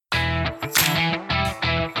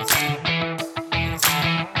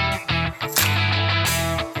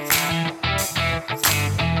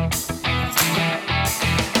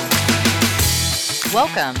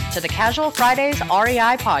Welcome to the Casual Fridays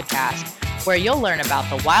REI podcast, where you'll learn about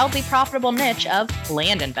the wildly profitable niche of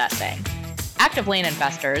land investing. Active land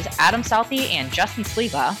investors Adam Southey and Justin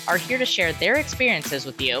Sleva are here to share their experiences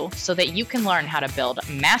with you so that you can learn how to build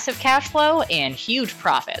massive cash flow and huge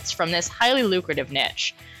profits from this highly lucrative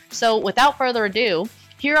niche. So without further ado,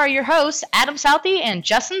 here are your hosts, Adam Southey and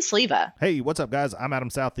Justin Sleva. Hey, what's up, guys? I'm Adam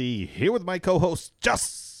Southey, here with my co-host,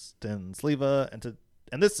 Justin Sleva,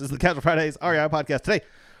 and this is the Casual Fridays REI podcast. Today,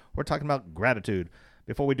 we're talking about gratitude.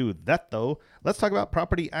 Before we do that, though, let's talk about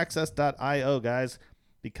PropertyAccess.io, guys,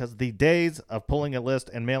 because the days of pulling a list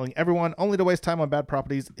and mailing everyone only to waste time on bad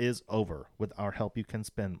properties is over. With our help, you can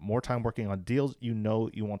spend more time working on deals you know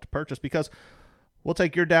you want to purchase, because we'll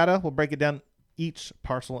take your data, we'll break it down each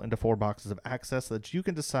parcel into 4 boxes of access so that you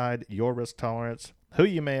can decide your risk tolerance, who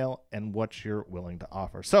you mail, and what you're willing to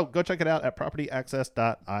offer. So go check it out at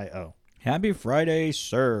PropertyAccess.io. Happy Friday,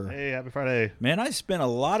 sir. Hey, happy Friday. Man, I spent a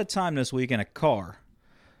lot of time this week in a car.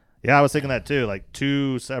 Yeah, I was thinking that too, like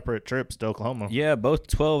 2 separate trips to Oklahoma. Yeah, both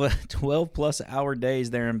 12 plus hour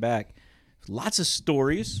days there and back. Lots of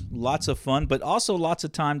stories, lots of fun, but also lots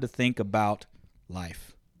of time to think about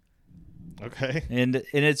life. Okay. And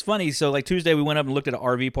it's funny. So like Tuesday, we went up and looked at an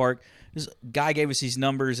RV park. This guy gave us these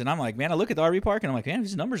numbers, and I'm like, man, I look at the RV park, and I'm like, man,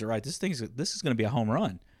 these numbers are right. This is going to be a home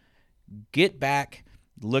run. Get back,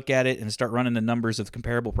 look at it, and start running the numbers of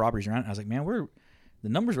comparable properties around it. I was like, man, the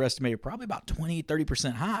numbers were estimated probably about 20,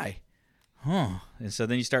 30% high. And so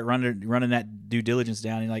then you start running that due diligence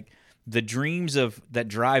down, and like the dreams of that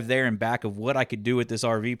drive there and back of what I could do with this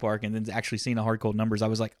RV park, and then actually seeing the hard cold numbers, I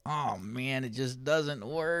was like, oh man, it just doesn't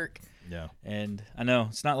work. Yeah. And I know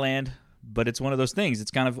it's not land, but it's one of those things.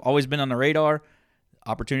 It's kind of always been on the radar.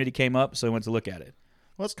 Opportunity came up, so I went to look at it.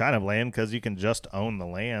 Well, it's kind of land because you can just own the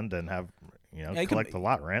land and have, collect the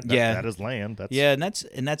lot rent. That is land. And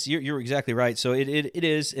that's you're exactly right. So it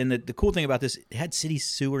is, and the cool thing about this, it had city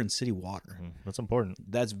sewer and city water. Mm-hmm. That's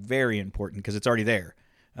important. That's very important because it's already there.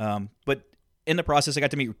 But in the process, I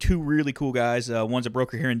got to meet 2 really cool guys. One's a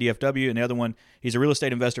broker here in DFW, and the other one, he's a real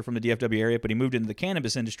estate investor from the DFW area, but he moved into the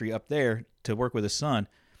cannabis industry up there to work with his son.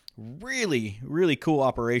 Really, really cool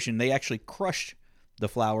operation. They actually crush the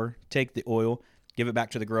flower, take the oil, give it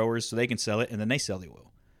back to the growers so they can sell it, and then they sell the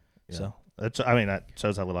oil. Yeah. So that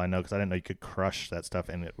shows how little I know, because I didn't know you could crush that stuff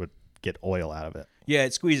and it would get oil out of it. Yeah,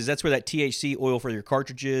 it squeezes. That's where that THC oil for your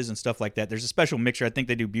cartridges and stuff like that. There's a special mixture. I think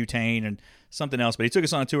they do butane and something else. But he took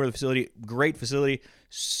us on a tour of the facility. Great facility.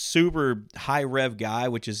 Super high rev guy,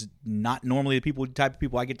 which is not normally the type of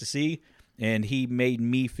people I get to see. And he made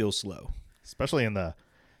me feel slow. Especially in the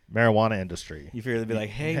marijuana industry. You figure they'd be like,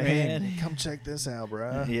 hey man, come check this out,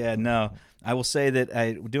 bro. Yeah, no. I will say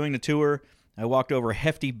that doing the tour, I walked over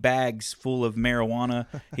hefty bags full of marijuana.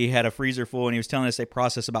 He had a freezer full, and he was telling us they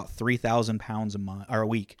process about 3,000 pounds a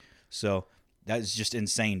week. So that is just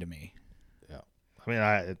insane to me. Yeah, I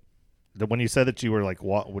mean, when you said that you were like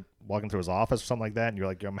walking through his office or something like that, and you're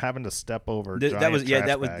like, I'm having to step over. That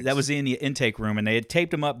was in the intake room, and they had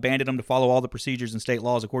taped him up, banded him to follow all the procedures and state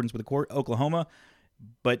laws accordance with Oklahoma.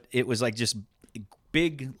 But it was like just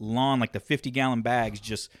big lawn, like the 50-gallon bags,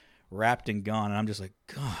 just wrapped and gone, and I'm just like,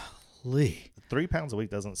 golly. 3 pounds a week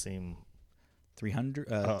doesn't seem 3,000.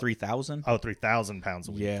 Oh, 3,000 pounds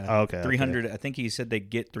a week. Yeah. Oh, okay. 300. Okay. I think he said they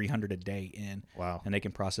get 300 a day in. Wow. And they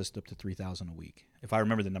can process up to 3,000 a week, if I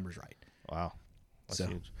remember the numbers right. Wow. That's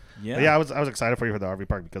huge. Yeah. But yeah, I was excited for you for the RV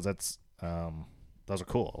park, because those are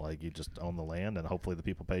cool. Like, you just own the land, and hopefully the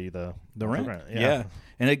people pay you the rent. Yeah.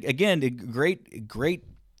 And again, a great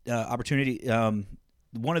opportunity.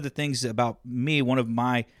 One of the things about me, one of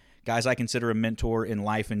my guys I consider a mentor in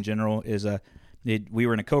life in general, is we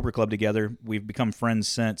were in a Cobra Club together. We've become friends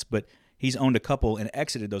since, but he's owned a couple and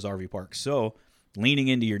exited those RV parks. So leaning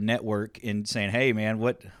into your network and saying, hey, man,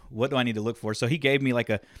 what do I need to look for? So he gave me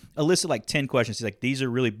like a list of like 10 questions. He's like, these are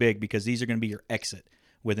really big because these are going to be your exit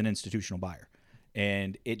with an institutional buyer.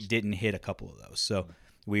 And it didn't hit a couple of those. So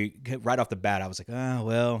we right off the bat, I was like,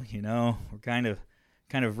 we're kind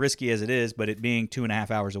of risky as it is, but it being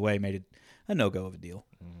 2.5 hours away made it a no-go of a deal.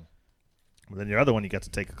 Mm-hmm. Then your other one, you got to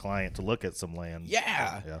take a client to look at some land.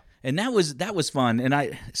 Yeah. And that was fun.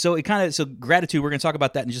 And so gratitude, we're going to talk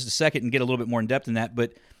about that in just a second and get a little bit more in depth in that.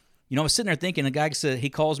 But, I was sitting there thinking, the guy said, he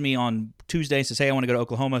calls me on Tuesday and says, hey, I want to go to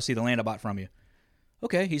Oklahoma, see the land I bought from you.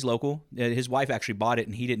 Okay, he's local. His wife actually bought it,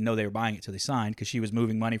 and he didn't know they were buying it till they signed, because she was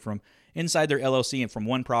moving money from inside their LLC and from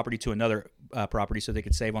one property to another property so they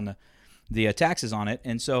could save on the taxes on it.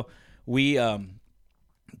 And so we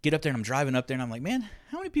get up there, and I'm driving up there, and I'm like, man,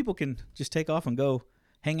 how many people can just take off and go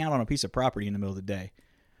hang out on a piece of property in the middle of the day?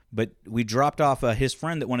 But we dropped off his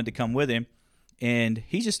friend that wanted to come with him, and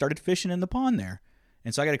he just started fishing in the pond there.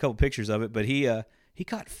 And so I got a couple pictures of it, but he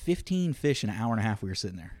caught 15 fish in an hour and a half we were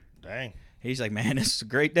sitting there. Dang. He's like, man, this is a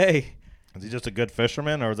great day. Is he just a good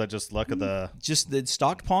fisherman, or is that just luck of the? Just the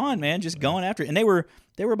stocked pond, man, just going after it. And they were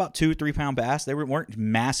about 2-3 pound bass. They weren't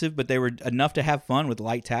massive, but they were enough to have fun with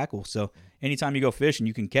light tackle. So anytime you go fishing,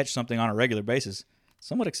 you can catch something on a regular basis.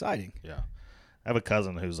 Somewhat exciting. Yeah, I have a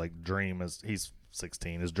cousin whose dream is, he's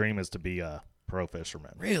 16. His dream is to be a pro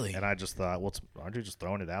fisherman. Really? And I just thought, well, aren't you just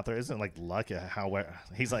throwing it out there? Isn't it like luck how?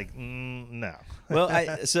 He's like, no. Well,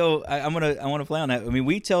 I want to play on that. I mean,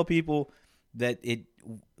 we tell people that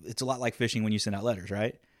it's a lot like fishing when you send out letters,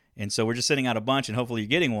 right? And so we're just sending out a bunch, and hopefully you're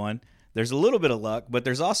getting one. There's a little bit of luck, but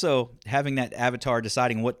there's also having that avatar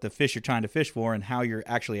deciding what the fish you're trying to fish for and how you're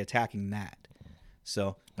actually attacking that.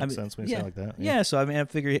 So Makes sense when you say it like that. Yeah. So I mean, I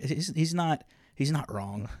figure he's not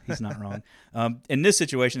wrong. He's not wrong. In this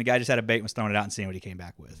situation, the guy just had a bait and was throwing it out and seeing what he came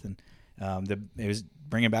back with, and it was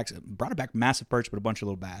brought it back massive perch, but a bunch of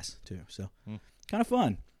little bass too. So kind of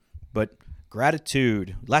fun. But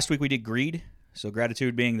gratitude. Last week we did greed. So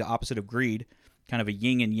gratitude being the opposite of greed, kind of a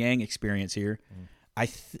yin and yang experience here.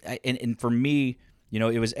 And for me,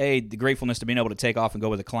 it was the gratefulness to being able to take off and go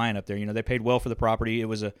with a client up there. They paid well for the property. It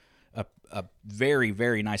was a very,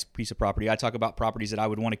 very nice piece of property. I talk about properties that I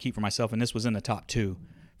would want to keep for myself, and this was in the top 2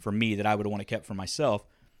 for me that I would want to keep for myself.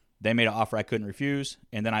 They made an offer I couldn't refuse,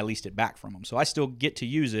 and then I leased it back from them. So I still get to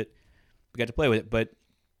use it, we got to play with it. But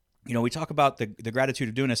we talk about the gratitude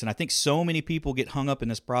of doing this, and I think so many people get hung up in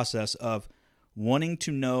this process of wanting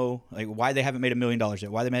to know why they haven't made $1 million yet,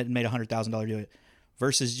 why they haven't made $100,000 yet,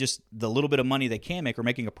 versus just the little bit of money they can make or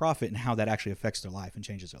making a profit, and how that actually affects their life and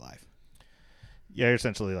changes their life. Yeah, you're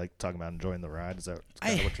essentially talking about enjoying the ride. Is that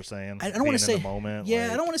kind of what you're saying? I don't want to say in the moment. Yeah,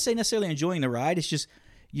 I don't want to say necessarily enjoying the ride. It's just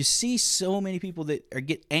you see so many people that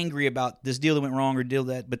get angry about this deal that went wrong or deal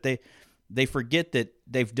that, but they forget that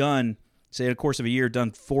they've done, say, in the course of a year,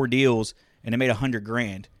 done 4 deals and they made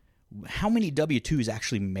 $100,000. How many W-2s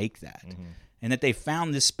actually make that? Mm-hmm. And that they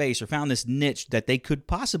found this space or found this niche that they could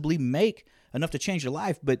possibly make enough to change their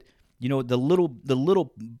life. But the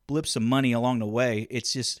little blips of money along the way,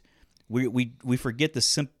 it's just we forget the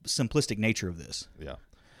simplistic nature of this. Yeah.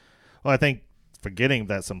 Well, I think forgetting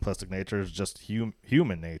that simplistic nature is just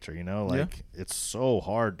human nature. It's so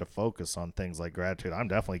hard to focus on things like gratitude. I'm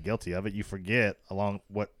definitely guilty of it. You forget along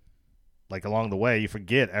the way, you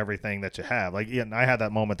forget everything that you have. I had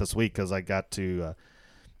that moment this week because I got to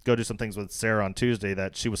go do some things with Sarah on Tuesday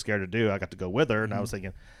that she was scared to do. I got to go with her, and I was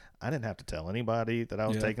thinking, I didn't have to tell anybody that I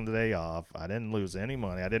was taking the day off. I didn't lose any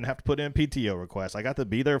money. I didn't have to put in PTO requests. I got to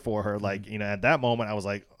be there for her. At that moment, I was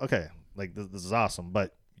like, okay, this is awesome.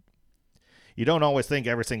 But you don't always think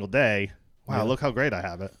every single day, wow, look how great I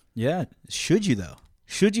have it. Yeah. Should you, though?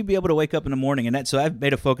 Should you be able to wake up in the morning? And so I've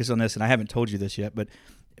made a focus on this, and I haven't told you this yet, but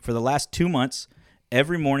for the last 2 months,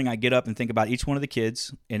 every morning I get up and think about each one of the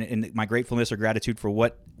kids and my gratefulness or gratitude for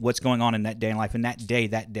what's going on in that day in life and that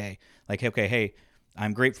day. Like, okay, hey,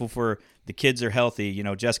 I'm grateful for the kids are healthy.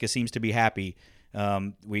 Jessica seems to be happy.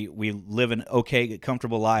 We live an okay,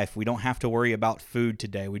 comfortable life. We don't have to worry about food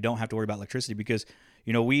today. We don't have to worry about electricity because,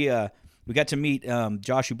 we got to meet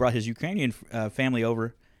Josh, who brought his Ukrainian family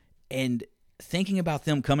over, and thinking about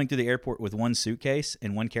them coming through the airport with one suitcase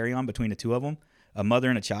and one carry-on between the two of them, a mother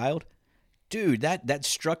and a child. Dude, that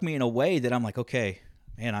struck me in a way that I'm like, okay,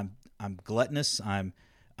 man, I'm gluttonous, I'm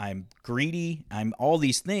greedy, I'm all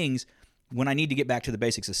these things when I need to get back to the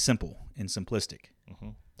basics of simple and simplistic.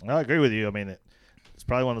 Mm-hmm. I agree with you. I mean, it's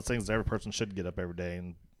probably one of those things that every person should get up every day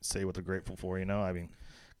and say what they're grateful for.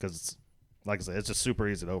 Because like I said, it's just super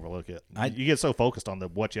easy to overlook it. You get so focused on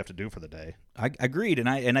what you have to do for the day. I agreed,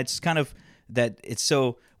 and it's kind of that it's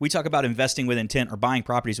so we talk about investing with intent or buying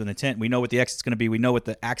properties with intent. We know what the exit's going to be. We know what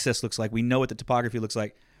the access looks like. We know what the topography looks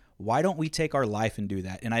like. Why don't we take our life and do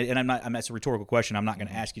that? And that's a rhetorical question. I'm not going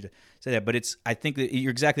to ask you to say that, but I think that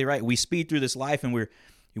you're exactly right. We speed through this life and you're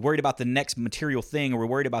worried about the next material thing, or we're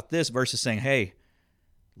worried about this versus saying, hey,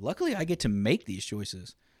 luckily I get to make these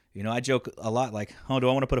choices. I joke a lot like, oh, do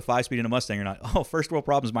I want to put a 5-speed in a Mustang or not? Oh, first world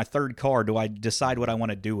problem is my third car. Do I decide what I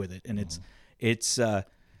want to do with it? And it's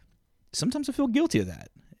sometimes I feel guilty of that.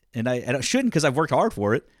 And I shouldn't because I've worked hard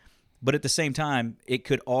for it. But at the same time, it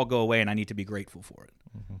could all go away and I need to be grateful for it.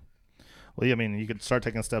 Mm-hmm. Well, you could start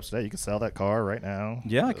taking steps today. You could sell that car right now.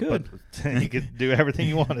 Yeah, I could. You could do everything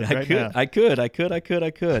you wanted right now. I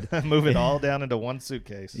could. Move it all down into one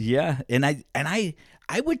suitcase. Yeah, and I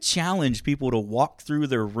would challenge people to walk through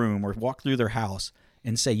their room or walk through their house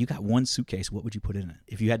and say, you got one suitcase, what would you put in it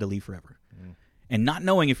if you had to leave forever? Mm. And not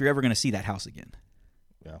knowing if you're ever going to see that house again.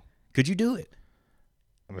 Yeah. Could you do it?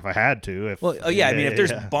 I mean, if I had to. If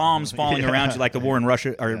there's bombs falling around you like the war in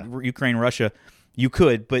Russia or Ukraine, Russia, You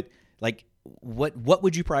could, but like, what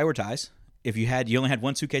would you prioritize if you only had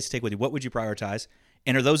one suitcase to take with you? What would you prioritize?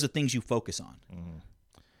 And are those the things you focus on?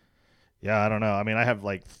 Yeah, I don't know. I mean, I have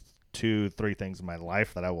like 2-3 things in my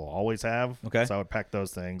life that I will always have. Okay. So I would pack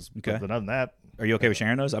those things. Okay. But other than that, Are you okay with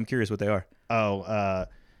sharing those? I'm curious what they are.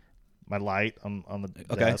 My light on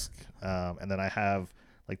the desk, and then I have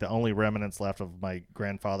like the only remnants left of my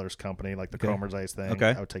grandfather's company, like the Cromer's Ice thing.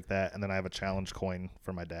 Okay. I would take that, and then I have a challenge coin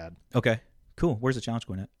for my dad. Okay. Cool. Where's the challenge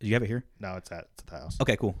coin at? Do you have it here? No, it's at the house.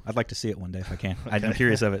 Okay, cool. I'd like to see it one day if I can. I'm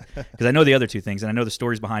curious of it because I know the other two things and I know the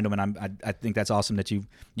stories behind them, and I think that's awesome that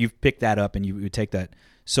you've picked that up and you would take that.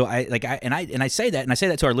 So I say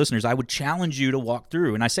that to our listeners. I would challenge you to walk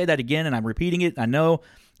through, and I say that again, and I'm repeating it. I know,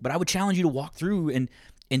 but I would challenge you to walk through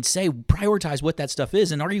and say prioritize what that stuff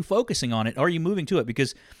is, and are you focusing on it? Are you moving to it?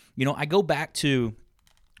 Because I go back to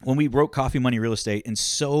when we wrote Coffee Money Real Estate, and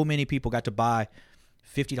so many people got to buy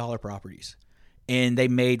 $50 properties. And they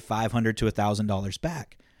made $500 to $1,000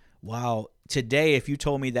 back. Wow. Today, if you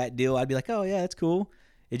told me that deal, I'd be like, oh, yeah, that's cool.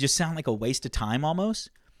 It just sounded like a waste of time almost.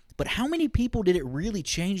 But how many people did it really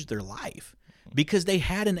change their life? Because they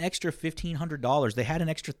had an extra $1,500. They had an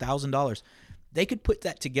extra $1,000. They could put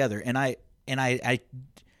that together. And I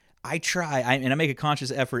try, and I make a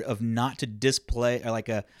conscious effort of not to display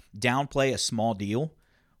or downplay a small deal.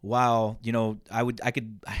 While, I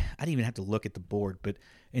didn't even have to look at the board,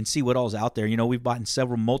 and see what all's out there. We've bought in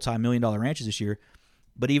several multi-million-dollar ranches this year,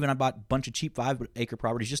 but even I bought a bunch of cheap 5-acre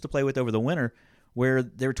properties just to play with over the winter, where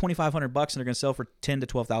they were $2,500 and they're going to sell for $10,000 to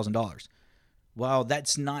 $12,000. Well,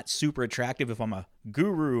 that's not super attractive if I'm a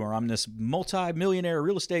guru or I'm this multi-millionaire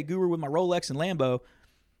real estate guru with my Rolex and Lambo.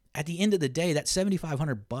 At the end of the day, that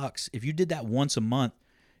 $7,500, if you did that once a month,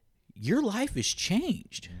 your life is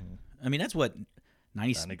changed. I mean, that's what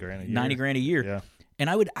 90 grand a year. Yeah. And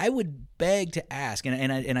I would beg to ask,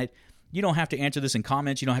 and I you don't have to answer this in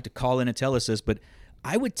comments. You don't have to call in and tell us this, but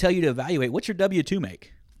I would tell you to evaluate what's your W-2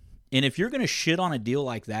 make. And if you're going to shit on a deal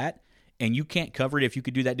like that and you can't cover it if you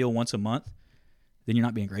could do that deal once a month, then you're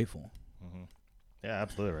not being grateful. Mm-hmm. Yeah,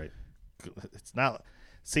 absolutely right. It's not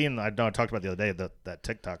seeing. I know I talked about the other day that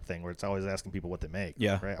TikTok thing where it's always asking people what they make.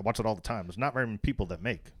 Yeah, right. I watch it all the time. There's not very many people that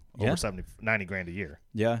make over 90 grand a year.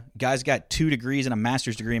 Yeah, guys got 2 degrees and a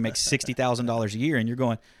master's degree and make $60,000 a year, and you're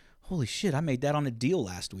going, holy shit, I made that on a deal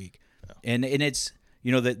last week. Yeah. And it's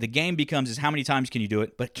the game becomes is how many times can you do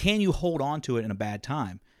it, but can you hold on to it in a bad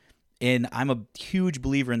time? And I'm a huge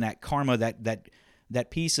believer in that karma,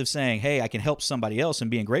 that piece of saying, hey, I can help somebody else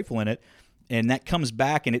and being grateful in it, and that comes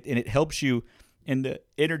back and it helps you in the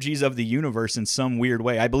energies of the universe in some weird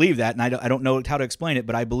way. I believe that, and I don't know how to explain it,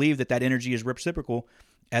 but I believe that energy is reciprocal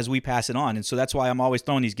as we pass it on. And so that's why I'm always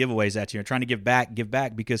throwing these giveaways at you, trying to give back,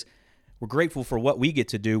 because we're grateful for what we get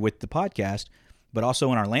to do with the podcast, but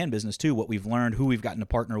also in our land business too, what we've learned, who we've gotten to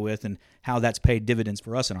partner with, and how that's paid dividends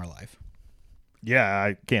for us in our life. Yeah,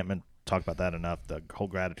 I can't talk about that enough, the whole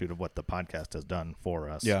gratitude of what the podcast has done for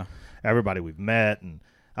us. Yeah. Everybody we've met, and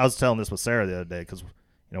I was telling this with Sarah the other day because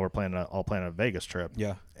we're all planning a Vegas trip.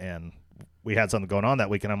 Yeah. And we had something going on that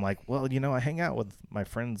week, and I'm like, well, I hang out with my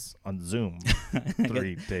friends on Zoom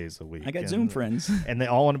 3 days a week. I got Zoom friends. And they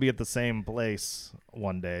all want to be at the same place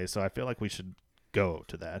one day, so I feel like we should go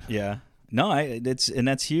to that. Yeah. No,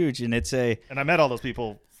 that's huge, and it's a. And I met all those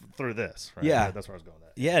people through this. Right? Yeah. That's where I was going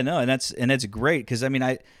with that. Yeah, no, and that's great because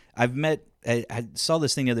I've met. I saw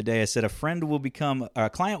this thing the other day. I said a client will become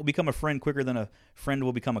a friend quicker than a friend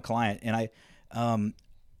will become a client, and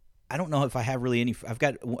I don't know if I have really any. I've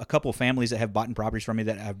got a couple of families that have bought in properties from me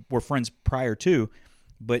that were friends prior to,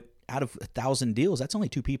 but out of 1,000 deals, that's only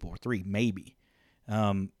 2 people or 3 maybe.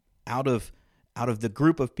 Out of the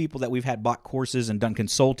group of people that we've had bought courses and done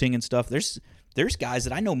consulting and stuff, there's guys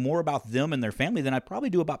that I know more about them and their family than I probably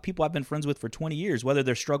do about people I've been friends with for 20 years, whether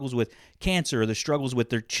their struggles with cancer or their struggles with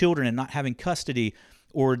their children and not having custody,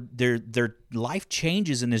 or their life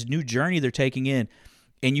changes and this new journey they're taking in.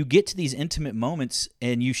 And you get to these intimate moments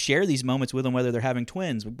and you share these moments with them, whether they're having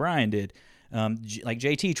twins, like Brian did, like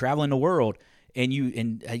JT traveling the world, and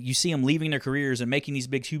you see them leaving their careers and making these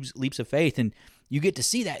big, huge leaps of faith, and you get to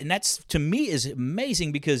see that. And that's, to me, is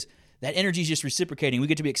amazing because that energy is just reciprocating. We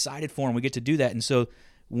get to be excited for them. We get to do that. And so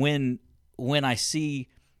when I see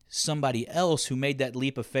somebody else who made that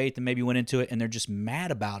leap of faith and maybe went into it and they're just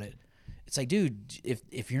mad about it, it's like, dude,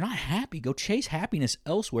 if you're not happy, go chase happiness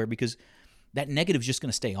elsewhere, because that negative is just going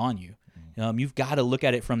to stay on you. You've got to look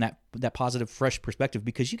at it from that positive, fresh perspective,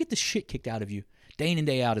 because you get the shit kicked out of you day in and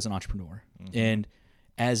day out as an entrepreneur. Mm-hmm. And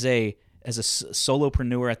as a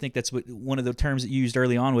solopreneur, I think that's one of the terms that you used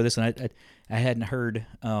early on with us, and I hadn't heard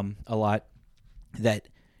a lot, that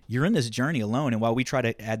you're in this journey alone. And while we try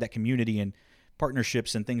to add that community and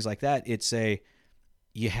partnerships and things like that,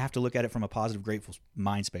 you have to look at it from a positive, grateful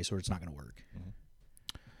mind space, or it's not going to work.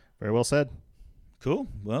 Very well said. Cool.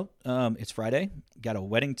 Well, it's Friday. Got a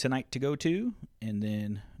wedding tonight to go to, and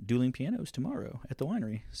then dueling pianos tomorrow at the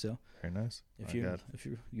winery. So Very nice.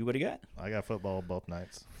 You what do you got? I got football both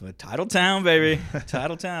nights. For Titletown, baby.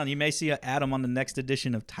 Titletown. You may see Adam on the next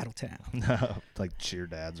edition of Titletown. Like Cheer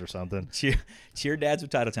Dads or something. Cheer Dads of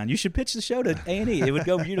Titletown. You should pitch the show to A&E. It would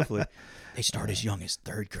go beautifully. They start as young as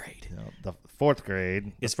 3rd grade. The 4th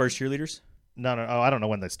grade. It's first cheerleaders? No. Oh, I don't know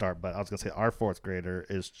when they start, but I was going to say our 4th grader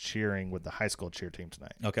is cheering with the high school cheer team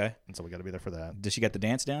tonight. Okay. And so we got to be there for that. Does she get the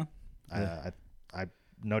dance down? I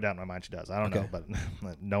no doubt in my mind she does. I don't know, but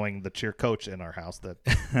knowing the cheer coach in our house, that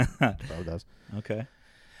probably does. Okay.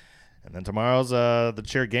 And then tomorrow's the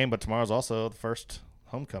cheer game, but tomorrow's also the first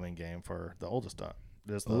homecoming game for the oldest daughter.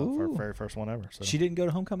 This is the very first one ever. So she didn't go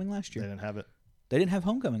to homecoming last year. They didn't have it. They didn't have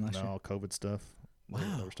homecoming last year. No, COVID stuff.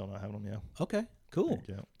 Wow. They were still not having them. Yeah. Okay. Cool.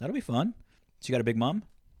 Yeah. That'll be fun. She got a big mom.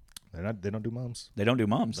 They don't do moms. They don't do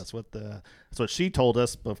moms. That's what she told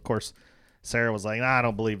us. But of course, Sarah was like, "Nah, I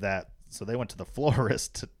don't believe that." So they went to the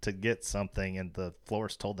florist to get something, and the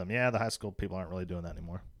florist told them, "Yeah, the high school people aren't really doing that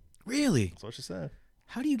anymore." Really? That's what she said.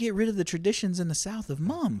 How do you get rid of the traditions in the South of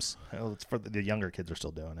moms? Well, it's for the younger kids are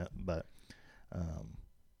still doing it, but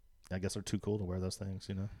I guess they're too cool to wear those things,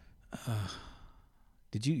 you know.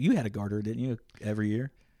 Did you had a garter, didn't you, every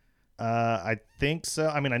year? I think so.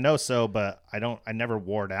 I mean, I know so, but I never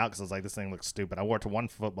wore it out because I was like, this thing looks stupid. I wore it to one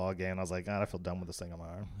football game, and I was like, God, I feel dumb with this thing on my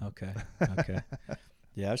arm. Okay.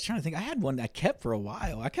 Yeah, I was trying to think. I had one I kept for a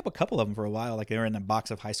while. I kept a couple of them for a while. Like they were in a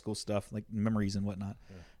box of high school stuff, like memories and whatnot.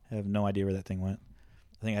 Yeah. I have no idea where that thing went.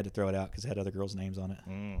 I think I had to throw it out because it had other girls' names on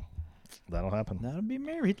it. That'll happen. That'll be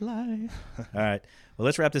married life. All right. Well,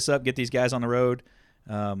 let's wrap this up. Get these guys on the road.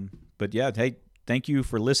 But yeah, hey, thank you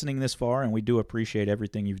for listening this far, and we do appreciate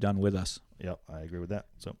everything you've done with us. Yep, I agree with that.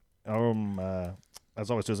 So, as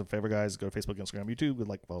always, do us a favor, guys. Go to Facebook, Instagram, YouTube.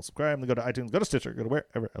 Like, follow, subscribe. Then go to iTunes, go to Stitcher, go to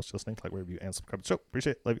wherever else you're listening. Like, review, and subscribe to the show.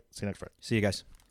 Appreciate it. Love you. See you next Friday. See you guys.